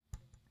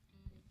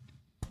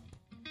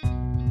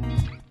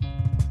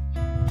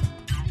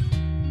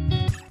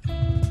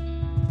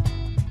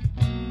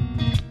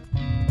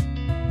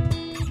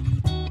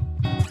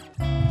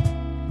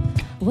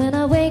When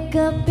I wake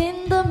up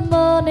in the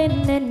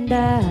morning and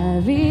I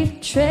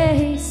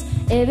retrace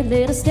every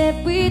little step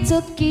we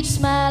took, each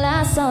smile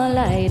I saw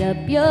light up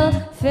your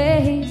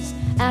face.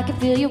 I can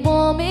feel your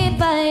warm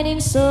inviting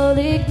soul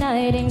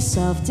igniting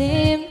soft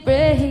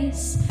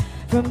embrace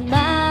from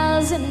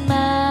miles and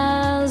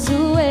miles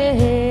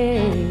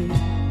away.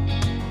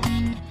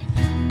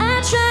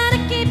 I try to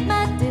keep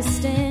my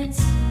distance,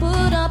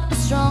 put up a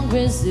strong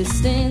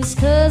resistance,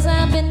 'cause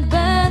I've been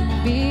burned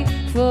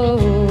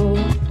before.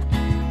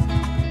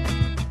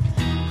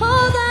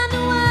 Hold on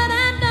to what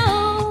I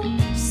know,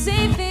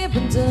 safe here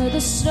under the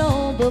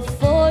snow.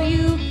 Before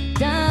you,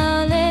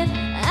 darling,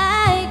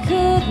 I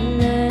could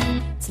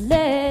learn to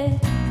let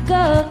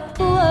go.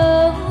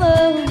 Whoa,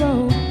 whoa,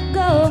 whoa,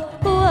 go,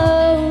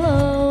 whoa,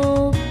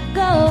 whoa,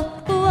 go,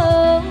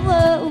 whoa,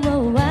 whoa, whoa.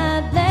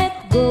 I'd let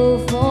go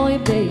for you,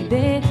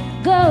 baby.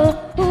 Go,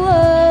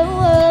 whoa,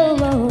 whoa,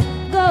 whoa,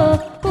 go,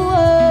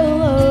 whoa,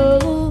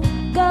 whoa,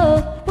 go,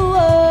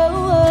 whoa,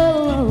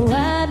 whoa.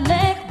 I'd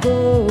let go.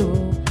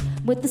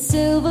 With the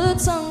silver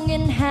tongue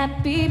and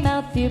happy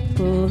mouth, you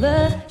pull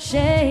the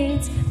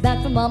shades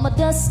back from all my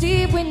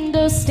dusty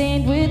windows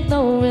stained with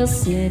no real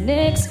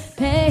cynic's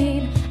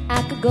pain.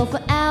 I could go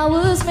for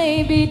hours,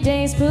 maybe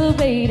days,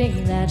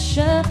 parading that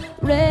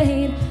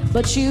charade,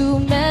 but you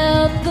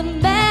melt the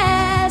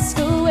mask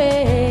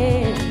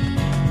away.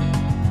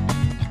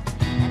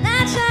 And I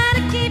try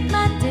to keep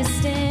my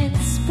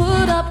distance,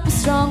 put up a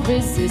strong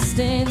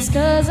resistance,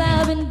 'cause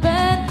I've been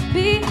burned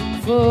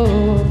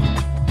before.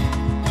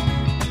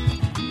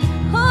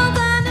 Hold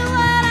on to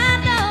what I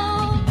know,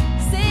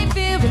 safe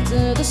here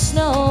under the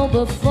snow.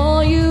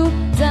 Before you,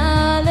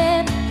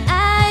 darling,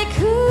 I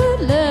could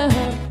learn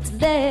to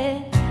let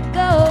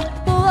go.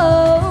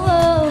 Whoa,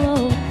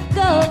 whoa,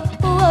 go,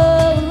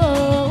 whoa,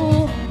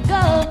 whoa,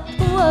 go,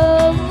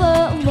 whoa,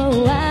 whoa, whoa.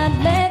 I'd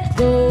let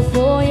go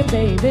for you,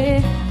 baby.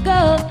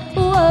 Go,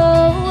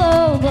 whoa,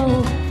 whoa, whoa,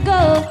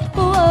 go,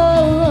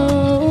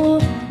 whoa,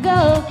 go,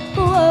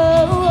 whoa,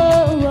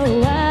 whoa.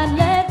 I'd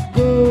let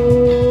go.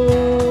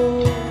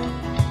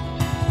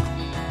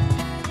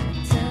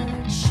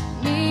 Touch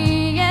me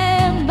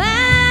and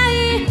my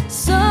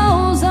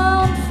soul's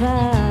on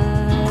fire.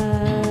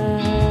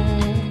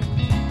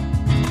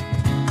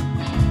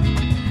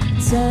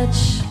 Touch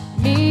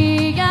me,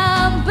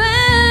 I'm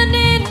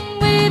burning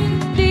with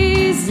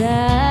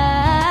desire.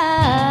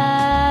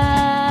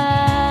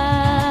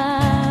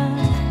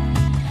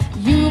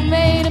 You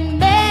made a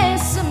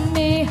mess of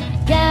me,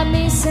 got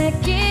me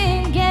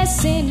second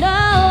guessing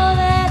all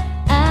that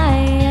I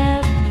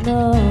have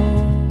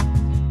known.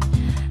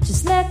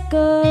 Just let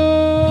go.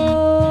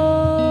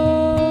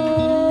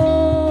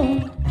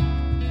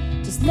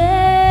 Just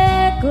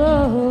let go.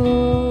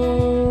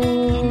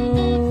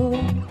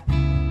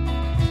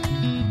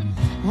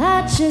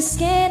 I just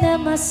can't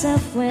help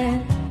myself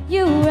when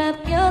you wrap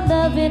your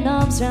loving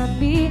arms around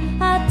me.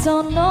 I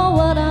don't know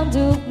what I'm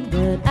doing,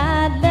 but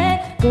I'd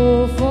let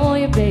go for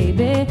you,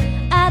 baby.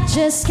 I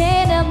just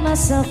can't help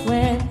myself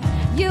when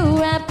you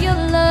wrap your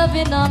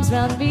loving arms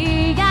around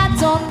me. I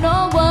don't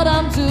know what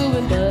I'm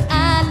doing, but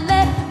I'd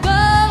let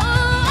go.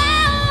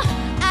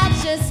 I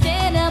just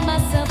can't help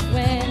myself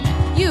when